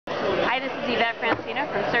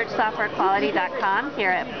softwarequality.com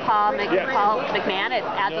here at Paul McMahon at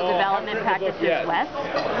Agile Development Practices West.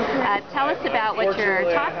 Tell us about what your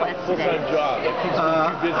talk was today.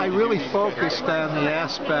 I really focused on the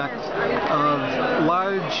aspect of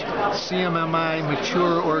large CMMI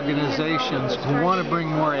mature organizations who want to bring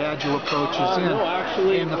more Agile approaches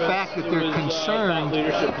in, and the fact that they're concerned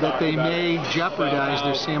that they may jeopardize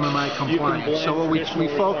their CMMI compliance. So what we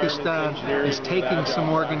focused on is taking some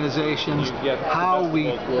organizations, how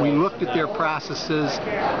we looked at their processes,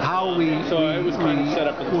 how we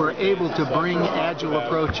were able to bring Agile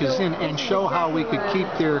approaches in and show how we could keep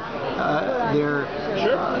the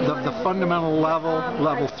fundamental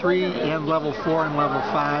level 3 and level 4 and level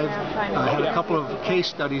 5. I had a couple of case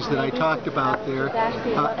studies that I talked about there,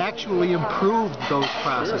 actually improved those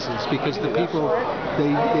processes because the people,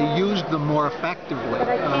 they used them more effectively.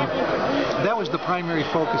 That was the primary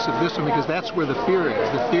focus of this one because that's where the fear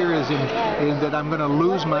is. The fear is in that I'm going to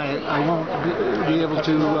lose I won't be able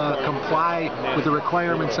to comply with the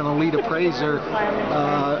requirements, and a lead appraiser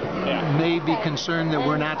may be concerned that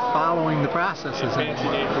we're not following the processes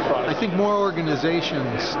anymore. I think more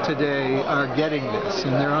organizations today are getting this,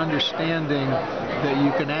 and they're understanding that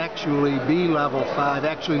you can actually be level 5.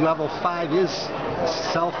 Actually, level 5 is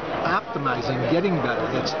self-optimizing, getting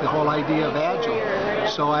better. That's the whole idea of Agile.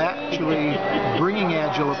 So actually bringing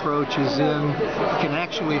Agile approaches in can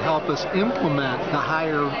actually help us implement the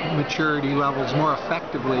higher maturity levels more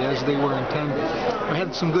effectively as they were intended. We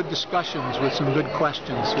had some good discussions with some good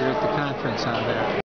questions here at the conference on that.